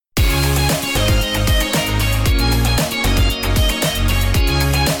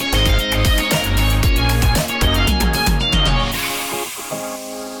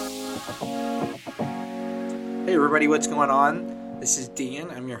everybody, what's going on? This is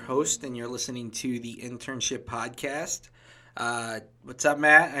Dan. I'm your host, and you're listening to the Internship Podcast. What's up,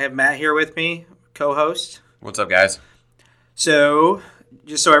 Matt? I have Matt here with me, co-host. What's up, guys? So,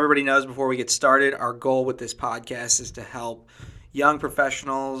 just so everybody knows before we get started, our goal with this podcast is to help young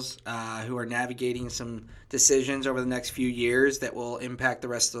professionals who are navigating some decisions over the next few years that will impact the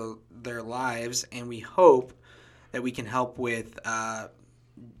rest of their lives, and we hope that we can help with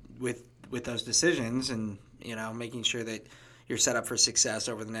those decisions and, you know, making sure that you're set up for success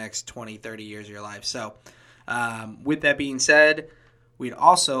over the next 20, 30 years of your life. So with that being said, we'd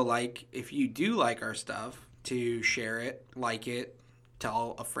also like, if you do like our stuff, to share it, like it,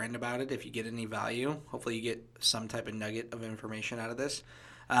 tell a friend about it if you get any value. Hopefully you get some type of nugget of information out of this.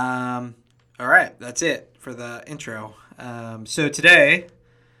 All right, that's it for the intro. So today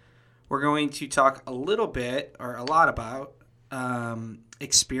we're going to talk a little bit or a lot about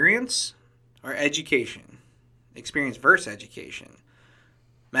experience or education. Experience versus education.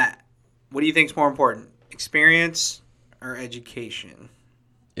 Matt, what do you think is more important? Experience or education?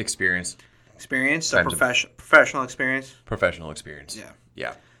 Experience. Experience? So professional experience? Professional experience. Yeah.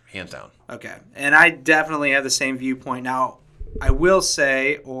 Yeah, hands down. Okay. And I definitely have the same viewpoint. Now, I will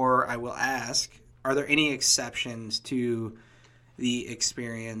say, or I will ask, are there any exceptions to the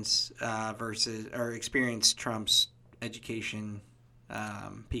experience experience trumps education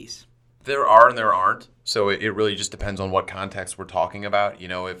piece? There are and there aren't. So it really just depends on what context we're talking about. You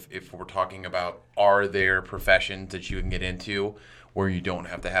know, if we're talking about, are there professions that you can get into where you don't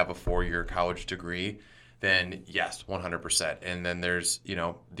have to have a 4-year college degree, then yes, 100%. And then there's, you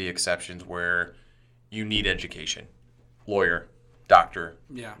know, the exceptions where you need education. Lawyer, doctor,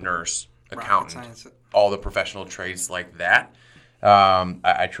 nurse, accountant, all the professional trades like that.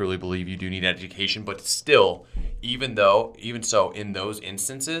 I truly believe you do need education, but still, even so, in those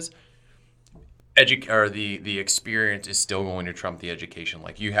instances, the experience is still going to trump the education.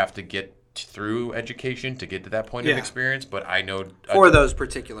 Like, you have to get through education to get to that point of experience. But I know those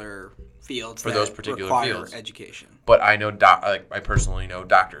particular fields require education. But I know I personally know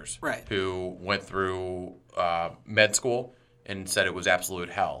doctors who went through med school and said it was absolute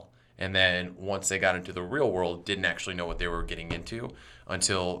hell. And then once they got into the real world, didn't actually know what they were getting into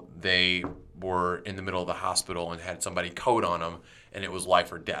until they were in the middle of the hospital and had somebody code on them, and it was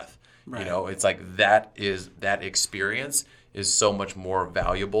life or death. Right. You know, it's like that experience is so much more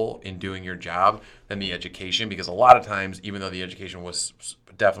valuable in doing your job than the education, because a lot of times, even though the education was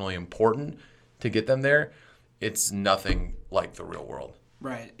definitely important to get them there, it's nothing like the real world.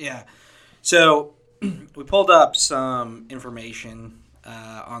 Right, yeah. So we pulled up some information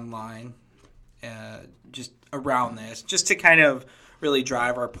online just around this, just to kind of really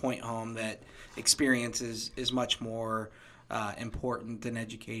drive our point home that experience is much more important than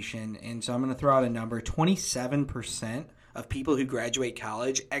education. And so I'm going to throw out a number. 27% of people who graduate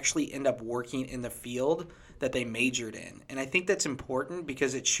college actually end up working in the field that they majored in. And I think that's important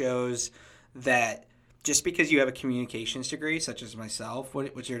because it shows that just because you have a communications degree, such as myself,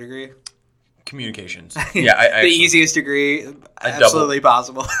 what's your degree? Communications. Yeah, the easiest degree absolutely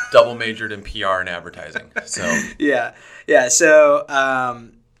possible. Double majored in PR and advertising. So yeah. So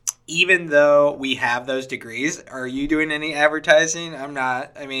even though we have those degrees, are you doing any advertising? I'm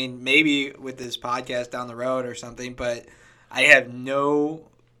not. I mean, maybe with this podcast down the road or something, but I have no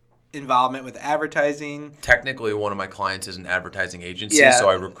involvement with advertising. Technically, one of my clients is an advertising agency, so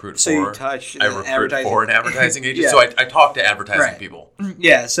I recruit for an advertising agency. So I talk to advertising people.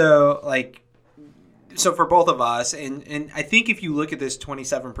 Yeah, so for both of us, and I think if you look at this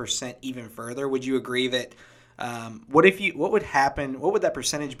 27% even further, would you agree that what would that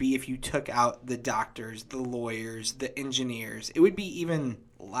percentage be if you took out the doctors, the lawyers, the engineers? It would be even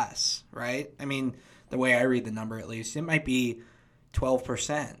less, right? I mean, the way I read the number, at least, it might be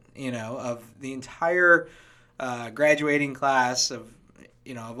 12%, you know, of the entire graduating class of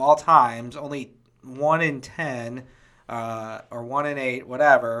all times. Only 1 in 10 or 1 in 8,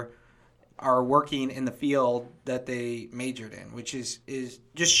 whatever, are working in the field that they majored in, which is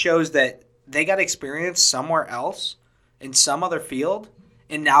just shows that they got experience somewhere else in some other field,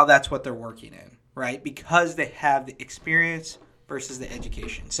 and now that's what they're working in, right? Because they have the experience versus the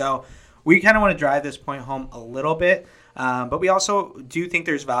education. So we kind of want to drive this point home a little bit, but we also do think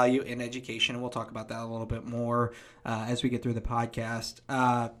there's value in education, and we'll talk about that a little bit more as we get through the podcast.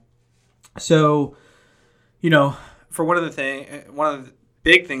 So, you know, for one of the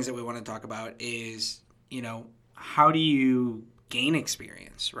big things that we want to talk about is, you know, how do you gain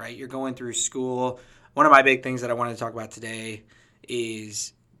experience, right? You're going through school. One of my big things that I wanted to talk about today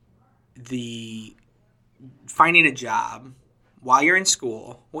is the finding a job while you're in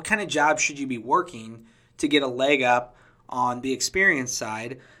school. What kind of job should you be working to get a leg up on the experience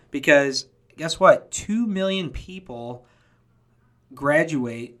side, because guess what? 2 million people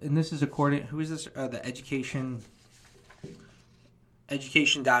graduate, and this is according, who is this? The education.org.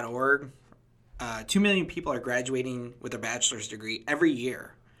 2 million people are graduating with a bachelor's degree every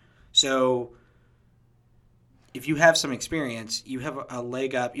year. So if you have some experience, you have a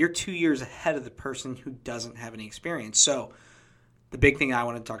leg up. You're 2 years ahead of the person who doesn't have any experience. So the big thing I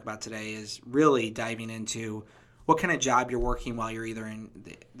want to talk about today is really diving into what kind of job you're working while you're either in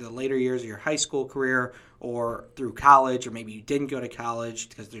the later years of your high school career or through college, or maybe you didn't go to college,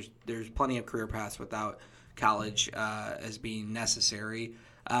 because there's plenty of career paths without college as being necessary.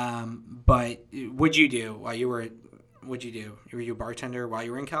 But what'd you do while you were? What'd you do? Were you a bartender while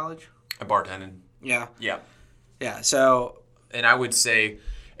you were in college? I bartended. Yeah. Yeah. Yeah. So, and I would say,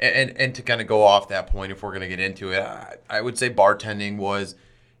 and to kind of go off that point, if we're going to get into it, I would say bartending was,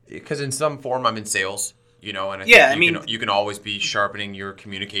 because in some form I'm in sales, and I think you can always be sharpening your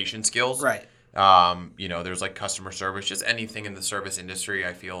communication skills. Right. There's like customer service, just anything in the service industry.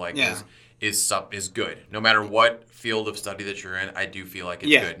 I feel like Yeah. is good. No matter what field of study that you're in, I do feel like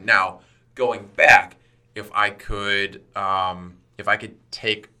it's Yeah. good. Now, going back, if I could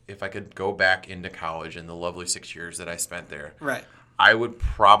go back into college in the lovely 6 years that I spent there, right. I would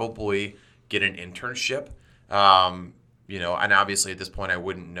probably get an internship. And obviously at this point I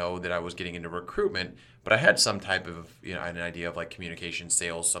wouldn't know that I was getting into recruitment, but I had some type of, an idea of like communication,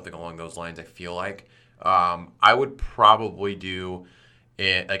 sales, something along those lines. I feel like I would probably do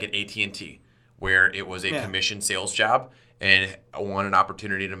like an AT&T, where it was a commission sales job, and one, an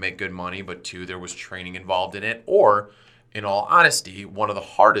opportunity to make good money, but two, there was training involved in it. Or, in all honesty, one of the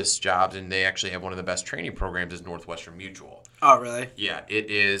hardest jobs, and they actually have one of the best training programs, is Northwestern Mutual. Oh, really? Yeah,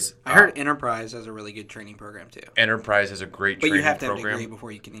 it is. I heard Enterprise has a really good training program too. Enterprise has a great training program. But you have to have a degree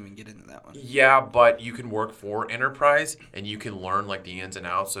before you can even get into that one. Yeah, but you can work for Enterprise, and you can learn like the ins and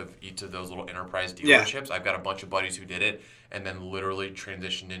outs of each of those little Enterprise dealerships. Yeah. I've got a bunch of buddies who did it, and then literally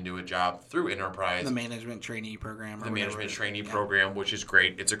transitioned into a job through Enterprise. The management trainee program. Program, which is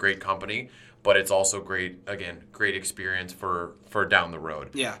great. It's a great company, but it's also great experience for down the road.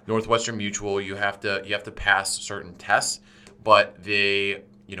 Yeah. Northwestern Mutual, you have to pass certain tests, but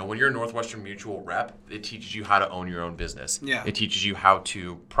when you're a Northwestern Mutual rep, it teaches you how to own your own business. Yeah. It teaches you how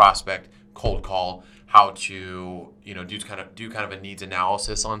to prospect, cold call, how to do kind of a needs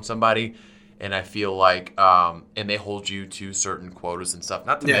analysis on somebody. And I feel like, and they hold you to certain quotas and stuff.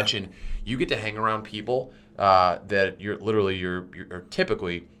 Not to mention, you get to hang around people that you're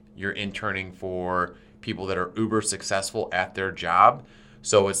typically interning for people that are uber successful at their job.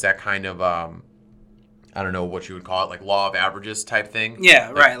 So it's that kind of, I don't know what you would call it, like law of averages type thing.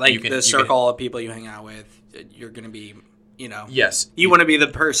 Yeah, right. Like the circle of people you hang out with, you're going to be, Yes. You want to be the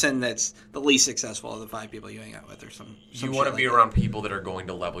person that's the least successful of the 5 people you hang out with, or some you want to be around people that are going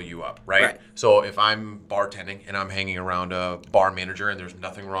to level you up, right? So if I'm bartending and I'm hanging around a bar manager, and there's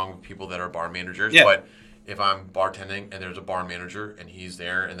nothing wrong with people that are bar managers, but if I'm bartending and there's a bar manager and he's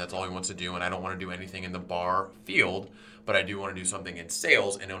there and that's all he wants to do, and I don't want to do anything in the bar field, but I do want to do something in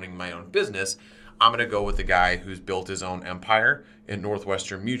sales and owning my own business, I'm going to go with the guy who's built his own empire in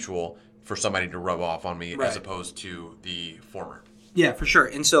Northwestern Mutual for somebody to rub off on me, as opposed to the former. Yeah, for sure.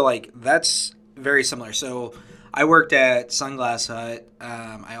 And so that's very similar. So I worked at Sunglass Hut.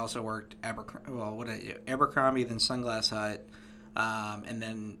 I also worked Abercrombie, then Sunglass Hut, and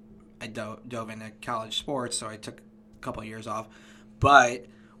then I dove into college sports, so I took a couple of years off. But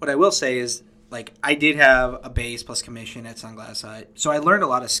what I will say is, I did have a base plus commission at Sunglass Hut, so I learned a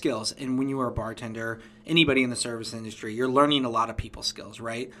lot of skills. And when you are a bartender, anybody in the service industry, you're learning a lot of people skills,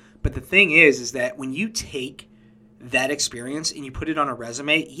 right? But the thing is that when you take that experience and you put it on a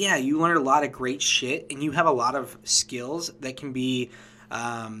resume, you learn a lot of great shit, and you have a lot of skills that can be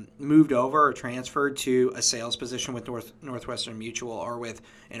moved over or transferred to a sales position with Northwestern Mutual or with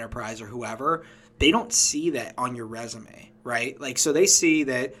Enterprise or whoever. They don't see that on your resume, right? So they see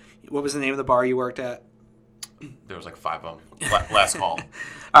that. What was the name of the bar you worked at? There was 5 of them. Last Call.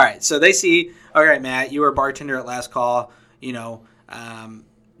 All right, so they see, all right, Matt, you were a bartender at Last Call.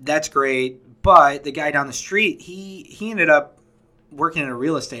 That's great. But the guy down the street, he ended up working in a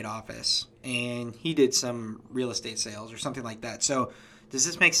real estate office, and he did some real estate sales or something like that. So does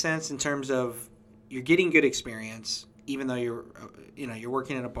this make sense in terms of you're getting good experience, even though you're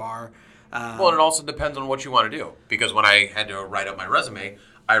working at a bar? Well, it also depends on what you want to do. Because when I had to write up my resume,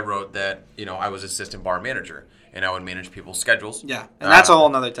 I wrote that, I was assistant bar manager, and I would manage people's schedules. Yeah, and that's a whole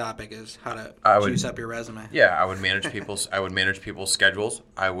nother topic, is how to juice up your resume. Yeah, I would manage people's schedules.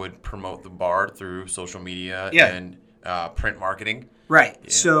 I would promote the bar through social media and print marketing. Right.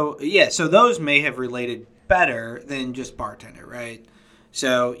 Yeah. So those may have related better than just bartender, right?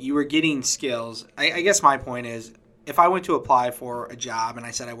 So you were getting skills. I guess my point is, if I went to apply for a job and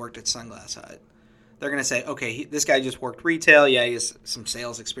I said I worked at Sunglass Hut, they're going to say, okay, this guy just worked retail. Yeah, he has some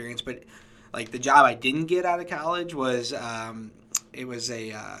sales experience. But like the job I didn't get out of college was it was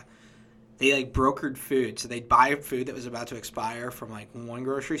they like brokered food. So they'd buy food that was about to expire from like one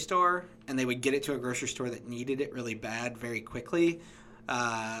grocery store, and they would get it to a grocery store that needed it really bad very quickly.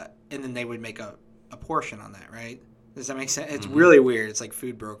 And then they would make a portion on that, right? Does that make sense? It's really weird. It's like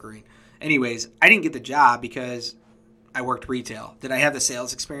food brokering. Anyways, I didn't get the job because I worked retail. Did I have the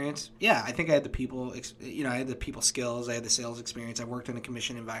sales experience? Yeah, I think I had the people, I had the people skills. I had the sales experience. I worked in a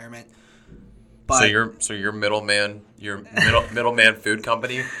commission environment. But So your middleman food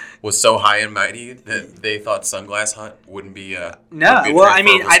company was so high and mighty that they thought Sunglass Hut wouldn't be a no. Would be a Well, I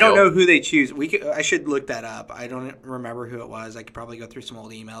mean, I don't skill. know who they choose. I should look that up. I don't remember who it was. I could probably go through some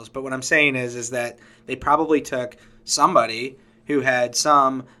old emails. But what I'm saying is that they probably took somebody who had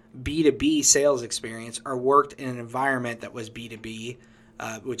some B2B sales experience or worked in an environment that was B2B,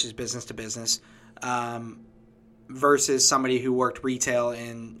 which is business to business. Versus somebody who worked retail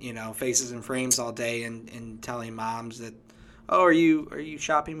in faces and frames all day and telling moms that, oh, are you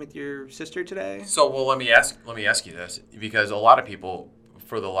shopping with your sister today? So let me ask you this, because a lot of people,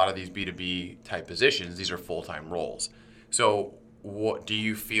 for a lot of these B2B type positions, these are full-time roles. So what do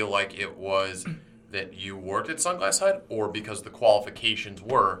you feel like it was that you worked at Sunglass Hut, or because the qualifications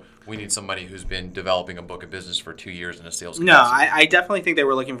were, we need somebody who's been developing a book of business for 2 years in a sales No, capacity? I definitely think they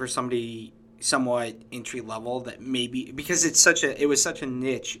were looking for somebody somewhat entry level that maybe, because it was such a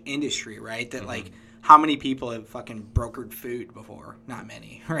niche industry, right? That like, how many people have fucking brokered food before? Not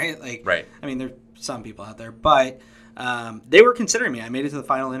many, right? Like, Right. I mean, there's some people out there, but they were considering me. I made it to the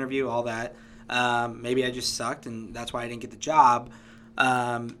final interview, all that. Maybe I just sucked, and that's why I didn't get the job.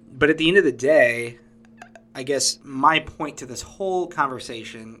 But at the end of the day, I guess my point to this whole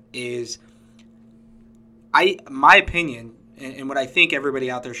conversation is, my opinion, and what I think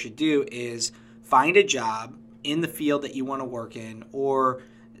everybody out there should do, is find a job in the field that you want to work in, or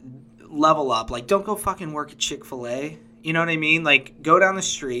level up. Like, don't go fucking work at Chick-fil-A. You know what I mean? Like, go down the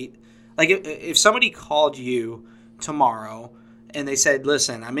street. Like, if somebody called you tomorrow and they said,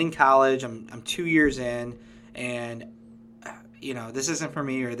 listen, I'm in college, I'm 2 years in, and this isn't for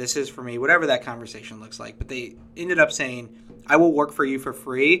me, or this is for me, whatever that conversation looks like. But they ended up saying, I will work for you for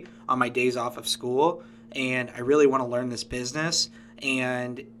free on my days off of school, and I really want to learn this business,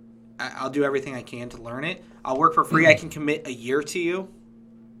 and I'll do everything I can to learn it. I'll work for free. I can commit a year to you.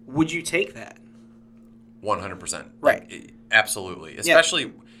 Would you take that? 100%. Right. Like, absolutely.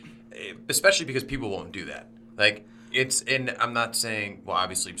 Especially because people won't do that. Like, and I'm not saying, well,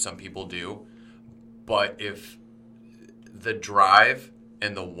 obviously some people do, but if the drive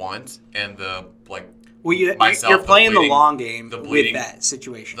and the want and the, like, well, you're myself, playing the bleeding- long game the with bleeding- that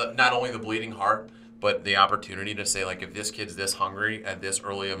situation. not only the bleeding heart, but the opportunity to say, like, if this kid's this hungry at this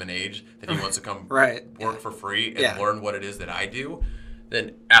early of an age that he wants to come Right. work for free and Yeah. learn what it is that I do,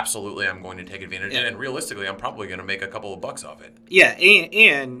 then absolutely I'm going to take advantage. Yeah. And realistically, I'm probably going to make a couple of bucks off it. Yeah,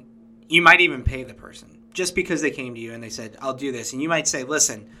 and you might even pay the person just because they came to you and they said, I'll do this. And you might say,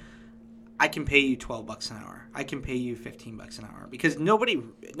 listen, I can pay you $12 an hour. I can pay you $15 an hour, because nobody's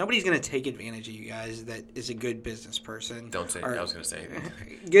going to take advantage of you guys that is a good business person. Don't say. I was going to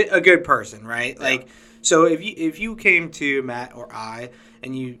say. A good person, right? Yeah. Like, so if you came to Matt or I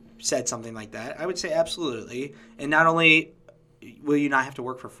and you said something like that, I would say absolutely. And not only will you not have to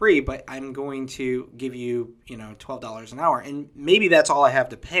work for free, but I'm going to give you, $12 an hour. And maybe that's all I have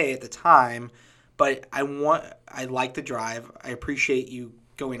to pay at the time, but I like the drive. I appreciate you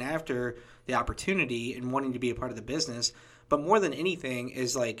going after the opportunity and wanting to be a part of the business. But more than anything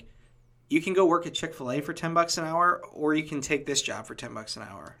is, like, you can go work at Chick-fil-A for $10 an hour, or you can take this job for $10 an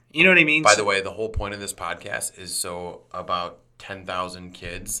hour. You know what I mean? By the way, the whole point of this podcast is so about 10,000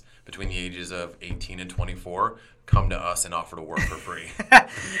 kids between the ages of 18 and 24 come to us and offer to work for free.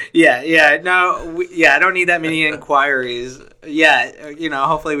 Yeah. No, I don't need that many inquiries. Yeah,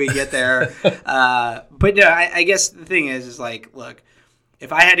 hopefully we get there. But no, I guess the thing is like, look,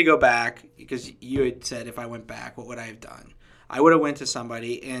 if I had to go back, because you had said if I went back, what would I have done? I would have went to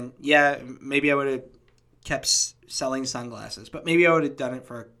somebody, and yeah, maybe I would have kept selling sunglasses, but maybe I would have done it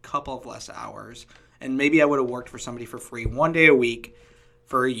for a couple of less hours, and maybe I would have worked for somebody for free 1 day a week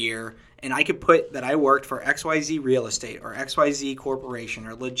for a year, and I could put that I worked for XYZ Real Estate or XYZ Corporation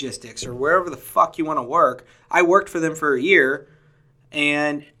or Logistics or wherever the fuck you want to work. I worked for them for a year,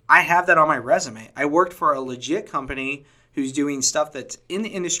 and I have that on my resume. I worked for a legit company who's doing stuff that's in the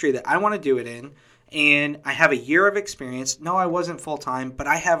industry that I want to do it in, and I have a year of experience. No, I wasn't full-time, but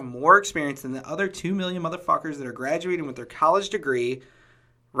I have more experience than the other 2 million motherfuckers that are graduating with their college degree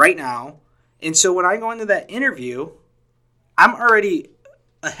right now. And so when I go into that interview, I'm already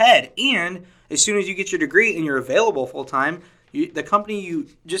ahead. And as soon as you get your degree and you're available full-time, the company you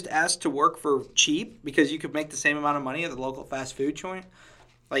just asked to work for cheap because you could make the same amount of money at the local fast food joint,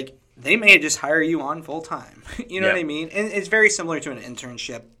 like, they may just hire you on full-time. You know what I mean? And it's very similar to an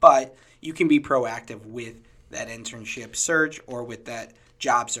internship, but you can be proactive with that internship search or with that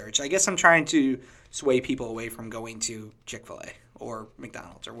job search. I guess I'm trying to sway people away from going to Chick-fil-A or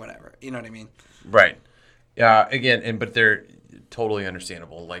McDonald's or whatever. You know what I mean? Right. Yeah. Again, but they're totally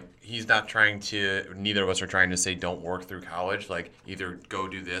understandable. Like, he's not trying to. Neither of us are trying to say don't work through college. Like, either go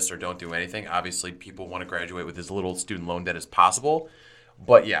do this or don't do anything. Obviously, people want to graduate with as little student loan debt as possible.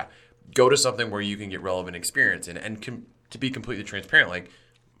 But yeah, go to something where you can get relevant experience and to be completely transparent, like.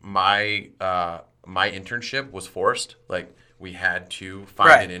 My internship was forced. Like, we had to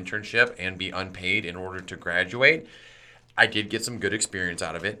find an internship and be unpaid in order to graduate. I did get some good experience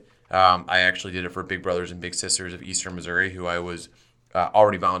out of it. I actually did it for Big Brothers and Big Sisters of Eastern Missouri, who I was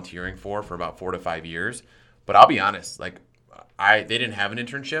already volunteering for about 4 to 5 years. But I'll be honest, like, they didn't have an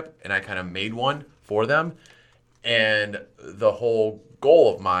internship, and I kind of made one for them. And the whole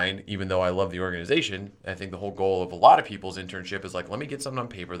goal of mine, even though I love the organization, I think the whole goal of a lot of people's internship is like, let me get something on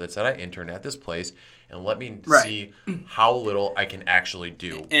paper that said I interned at this place, and let me see how little I can actually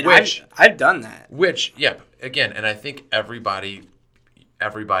do. And I've done that. Which, yeah, again, and I think everybody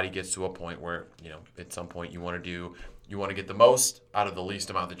gets to a point where, at some point you want to get the most out of the least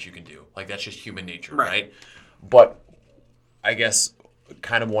amount that you can do. Like, that's just human nature, right? But I guess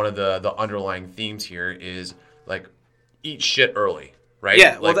kind of one of the underlying themes here is, like, eat shit early, right?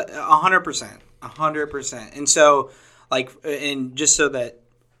 Yeah, like, well, 100%. 100%. And so, like, and just so that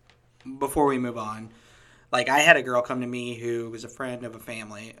before we move on, like, I had a girl come to me who was a friend of a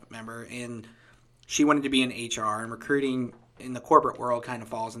family member, and she wanted to be in HR, and recruiting in the corporate world kind of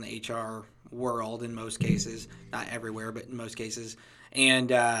falls in the HR world in most cases. Not everywhere, but in most cases.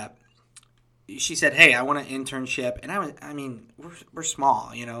 And she said, hey, I want an internship. And we're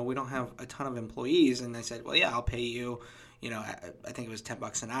small, we don't have a ton of employees. And I said, well, yeah, I'll pay you, I think it was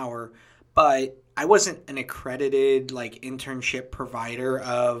 $10 an hour. But I wasn't an accredited, like, internship provider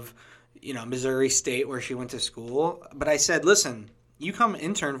of, Missouri State where she went to school. But I said, listen, you come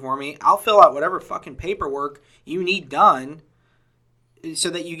intern for me. I'll fill out whatever fucking paperwork you need done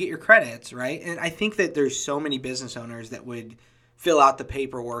so that you get your credits, right? And I think that there's so many business owners that would fill out the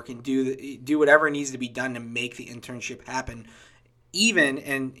paperwork and do whatever needs to be done to make the internship happen.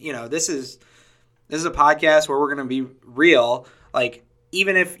 This is a podcast where we're going to be real. Like,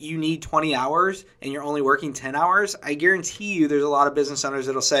 even if you need 20 hours and you're only working 10 hours, I guarantee you there's a lot of business owners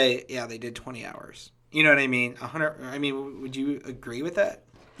that'll say, yeah, they did 20 hours. You know what I mean? 100. I mean, would you agree with that?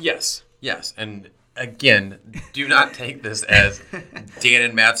 Yes. And again, do not take this as Dan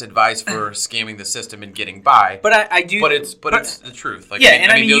and Matt's advice for scamming the system and getting by. But I do. But it's the truth. Like,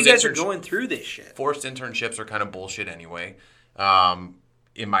 yeah, you guys are going through this shit. Forced internships are kind of bullshit anyway,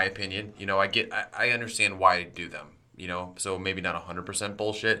 in my opinion. I understand why to do them. So maybe not 100%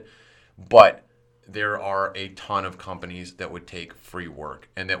 bullshit, but there are a ton of companies that would take free work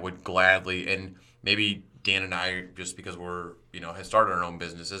and that would gladly, and maybe Dan and I, just because we're, have started our own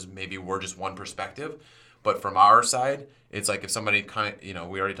businesses, maybe we're just one perspective. But from our side, it's like if somebody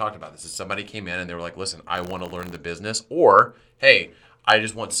we already talked about this. If somebody came in and they were like, listen, I want to learn the business, or, hey, I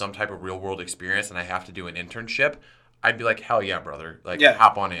just want some type of real world experience and I have to do an internship, I'd be like, hell yeah, brother. Like,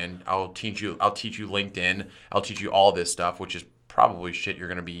 hop on in. I'll teach you LinkedIn. I'll teach you all this stuff, which is probably shit you're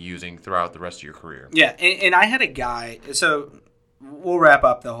going to be using throughout the rest of your career. Yeah, and I had a guy, so we'll wrap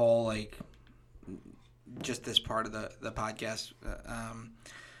up the whole, like, just this part of the podcast.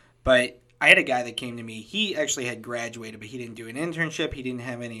 But I had a guy that came to me. He actually had graduated, but he didn't do an internship. He didn't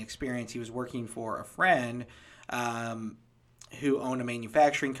have any experience. He was working for a friend who owned a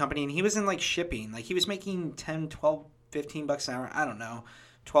manufacturing company, and he was in, like, shipping. Like, he was making $10, $12, $15 an hour. I don't know,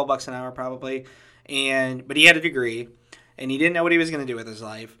 $12 an hour probably. But he had a degree, and he didn't know what he was going to do with his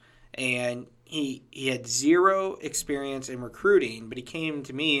life. And he had zero experience in recruiting, but he came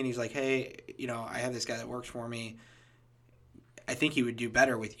to me and he's like, hey, I have this guy that works for me. I think he would do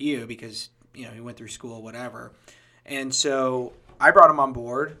better with you because, he went through school, whatever. And so I brought him on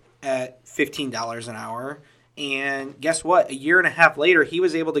board at $15 an hour. And guess what? A year and a half later, he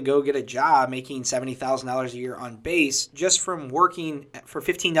was able to go get a job making $70,000 a year on base just from working for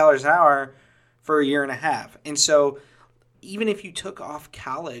 $15 an hour for a year and a half. And so even if you took off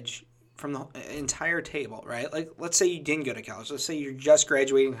college from the entire table, right? Like, let's say you didn't go to college. Let's say you're just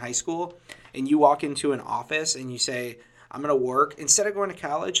graduating high school and you walk into an office and you say, I'm going to work, instead of going to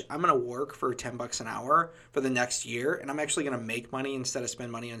college, I'm going to work for $10 an hour for the next year, and I'm actually going to make money instead of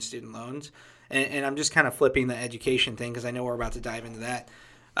spend money on student loans. And I'm just kind of flipping the education thing because I know we're about to dive into that.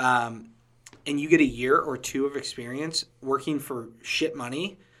 And you get a year or two of experience working for shit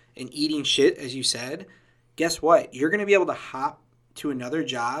money and eating shit, as you said. Guess what? You're going to be able to hop to another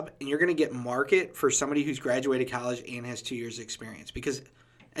job, and you're going to get market for somebody who's graduated college and has 2 years experience, because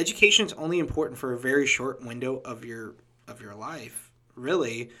education is only important for a very short window of your life,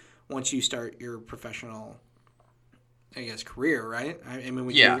 really, once you start your professional, I guess, career, right? I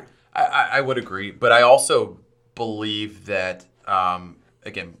mean, I would agree, but I also believe that,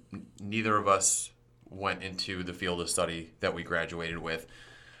 again, neither of us went into the field of study that we graduated with,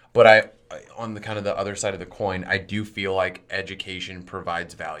 but I on the kind of the other side of the coin, I do feel like education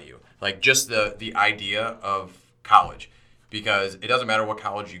provides value, like just the idea of college, because it doesn't matter what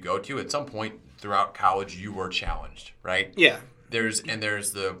college you go to. At some point throughout college, you were challenged, right? Yeah. There's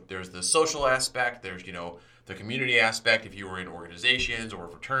the social aspect. There's the community aspect. If you were in organizations or a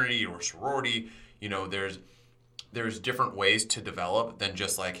fraternity or sorority, there's different ways to develop than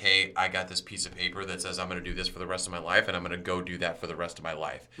just like, hey, I got this piece of paper that says I'm going to do this for the rest of my life, and I'm going to go do that for the rest of my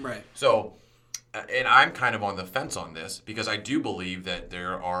life. Right. So, and I'm kind of on the fence on this because I do believe that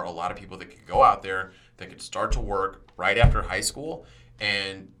there are a lot of people that could go out there that could start to work right after high school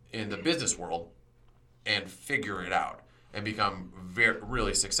and in the business world and figure it out and become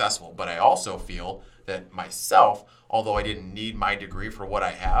really successful. But I also feel that myself, although I didn't need my degree for what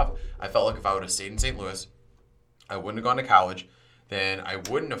I have, I felt like if I would have stayed in St. Louis, I wouldn't have gone to college, then I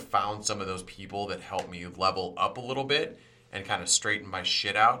wouldn't have found some of those people that helped me level up a little bit and kind of straighten my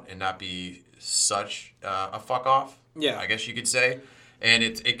shit out and not be such a fuck off, yeah, I guess you could say. And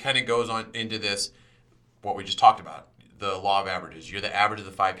it kind of goes on into this, what we just talked about, the law of averages. You're the average of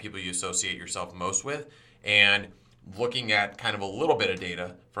the 5 people you associate yourself most with. And looking at kind of a little bit of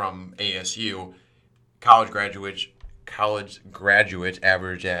data from ASU, college graduates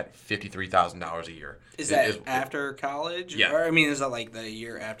average at $53,000 a year. Is that after college? Yeah. Or, I mean, is that like the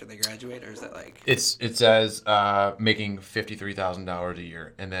year after they graduate, or is that like... It says making $53,000 a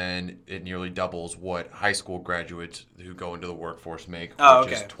year, and then it nearly doubles what high school graduates who go into the workforce make,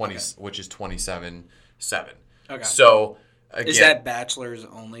 which is $27,700. Okay. So, again, is that bachelor's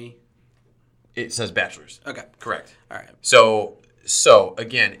only? It says bachelor's. Okay. Correct. All right. So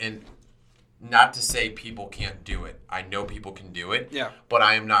again, and not to say people can't do it. I know people can do it. Yeah. But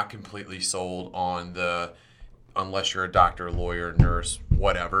I am not completely sold on unless you're a doctor, lawyer, nurse,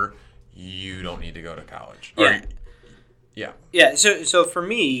 whatever, you don't need to go to college. Yeah. Yeah. Yeah. So for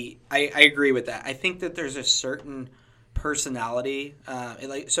me, I agree with that. I think that there's a certain personality.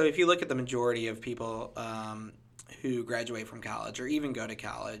 So if you look at the majority of people who graduate from college or even go to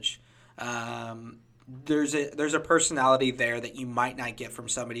college, there's a personality there that you might not get from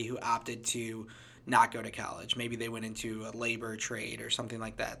somebody who opted to not go to college. Maybe they went into a labor trade or something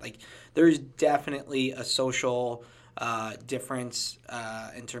like that. Like, there's definitely a social difference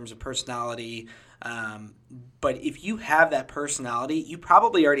in terms of personality. But if you have that personality, you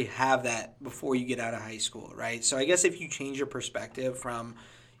probably already have that before you get out of high school, right? So I guess if you change your perspective from,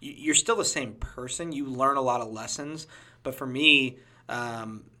 you're still the same person, you learn a lot of lessons. But for me,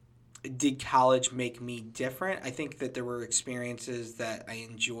 did college make me different? I think that there were experiences that I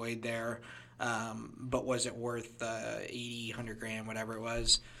enjoyed there, but was it worth 80, 100 grand, whatever it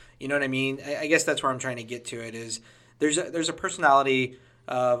was? You know what I mean? I guess that's where I'm trying to get to it is there's a personality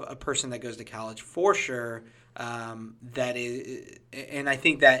of a person that goes to college for sure, that is, and I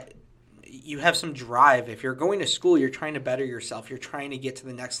think that you have some drive. If you're going to school, you're trying to better yourself. You're trying to get to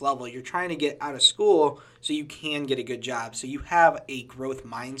the next level. You're trying to get out of school so you can get a good job. So you have a growth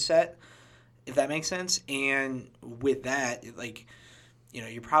mindset, if that makes sense. And with that, like,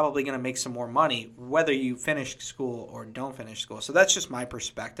 you're probably going to make some more money whether you finish school or don't finish school. So that's just my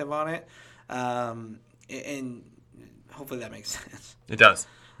perspective on it. And hopefully that makes sense. It does.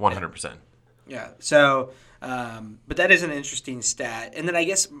 100%. Yeah. So, but that is an interesting stat. And then I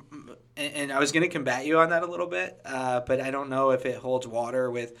guess, and I was going to combat you on that a little bit, but I don't know if it holds water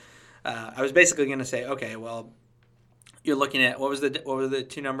with, I was basically going to say, okay, well, you're looking at, what were the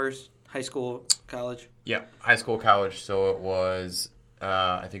two numbers? High school, college? Yeah. High school, college. So it was,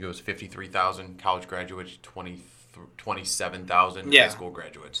 I think it was 53,000 college graduates, 27,000 high school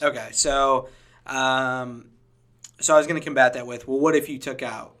graduates. Okay. So I was going to combat that with, well, what if you took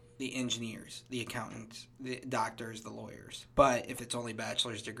out the engineers, the accountants, the doctors, the lawyers? But if it's only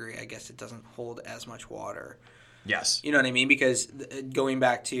bachelor's degree, I guess it doesn't hold as much water. Yes. You know what I mean? Because going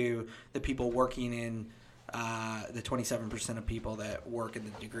back to the people working in the 27% of people that work in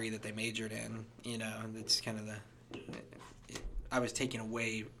the degree that they majored in, it's kind of I was taking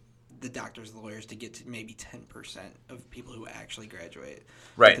away the doctors, the lawyers to get to maybe 10% of people who actually graduate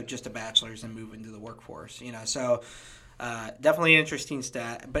with just a bachelor's and move into the workforce. So definitely an interesting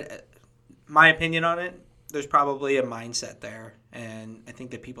stat. But my opinion on it, there's probably a mindset there, and I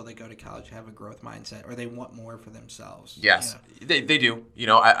think that people that go to college have a growth mindset, or they want more for themselves. Yes, they do.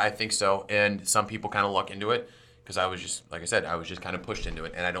 I think so, and some people kind of luck into it because I was just, like I said, I was just kind of pushed into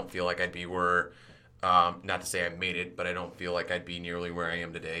it, and I don't feel like I'd be where, not to say I made it, but I don't feel like I'd be nearly where I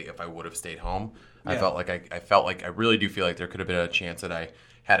am today if I would have stayed home. Yeah. I really do feel like there could have been a chance that I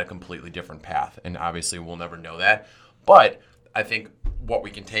had a completely different path, and obviously we'll never know that, but I think what we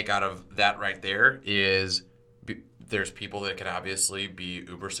can take out of that right there is there's people that can obviously be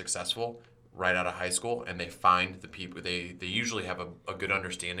uber successful right out of high school, and they find the people, they usually have a good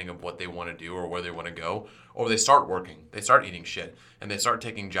understanding of what they want to do or where they want to go, or they start working, they start eating shit, and they start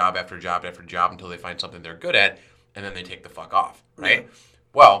taking job after job after job until they find something they're good at, and then they take the fuck off, right? Yeah.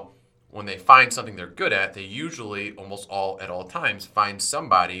 Well, when they find something they're good at, they usually at all times find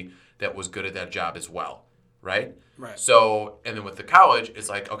somebody that was good at that job as well, right? Right. So, and then with the college, it's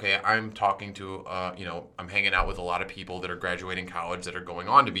like, okay, I'm talking to, I'm hanging out with a lot of people that are graduating college that are going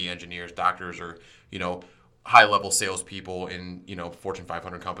on to be engineers, doctors, or, high-level salespeople in, Fortune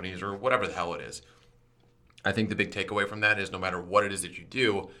 500 companies or whatever the hell it is. I think the big takeaway from that is no matter what it is that you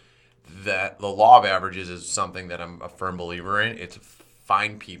do, that the law of averages is something that I'm a firm believer in. It's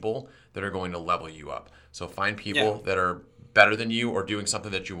find people that are going to level you up. So find people that are better than you or doing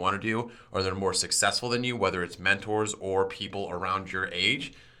something that you want to do, or they're more successful than you, whether it's mentors or people around your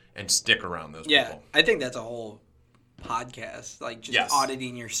age, and stick around those people. Yeah, I think that's a whole podcast, like just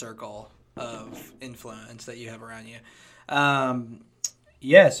auditing your circle of influence that you have around you.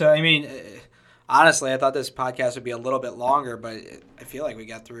 So I mean, honestly, I thought this podcast would be a little bit longer, but I feel like we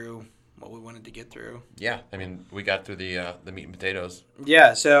got through what we wanted to get through. Yeah, I mean, we got through the meat and potatoes.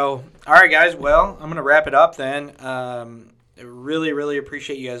 Yeah, so, all right, guys, well, I'm going to wrap it up then. I really, really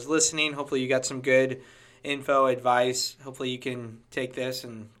appreciate you guys listening. Hopefully you got some good info, advice. Hopefully you can take this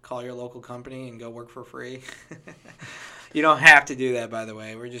and call your local company and go work for free. You don't have to do that, by the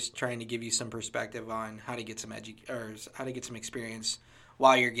way. We're just trying to give you some perspective on how to get some how to get some experience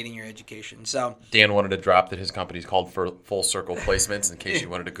while you're getting your education. So Dan wanted to drop that his company's called Full Circle Placements in case you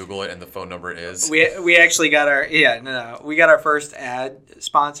wanted to Google it, and the phone number is. We actually got we got our first ad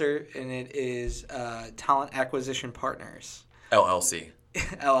sponsor, and it is Talent Acquisition Partners. LLC,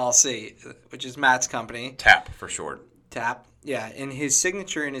 which is Matt's company. TAP for short. TAP, yeah. And his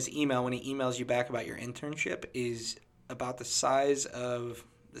signature in his email when he emails you back about your internship is about the size of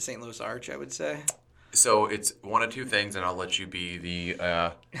the St. Louis Arch, I would say. So it's one of two things, and I'll let you be the.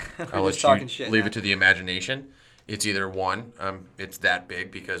 I'll let you leave it to the imagination. It's either one, it's that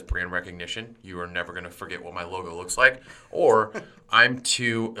big because brand recognition. You are never going to forget what my logo looks like, or I'm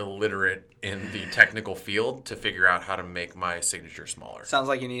too illiterate in the technical field to figure out how to make my signature smaller. Sounds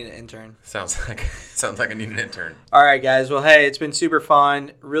like you need an intern. Sounds like I need an intern. All right, guys. Well, hey, it's been super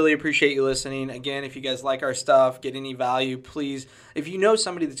fun. Really appreciate you listening. Again, if you guys like our stuff, get any value, please. If you know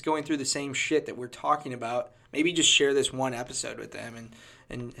somebody that's going through the same shit that we're talking about, maybe just share this one episode with them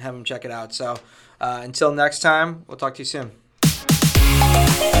and have them check it out. So until next time, we'll talk to you soon.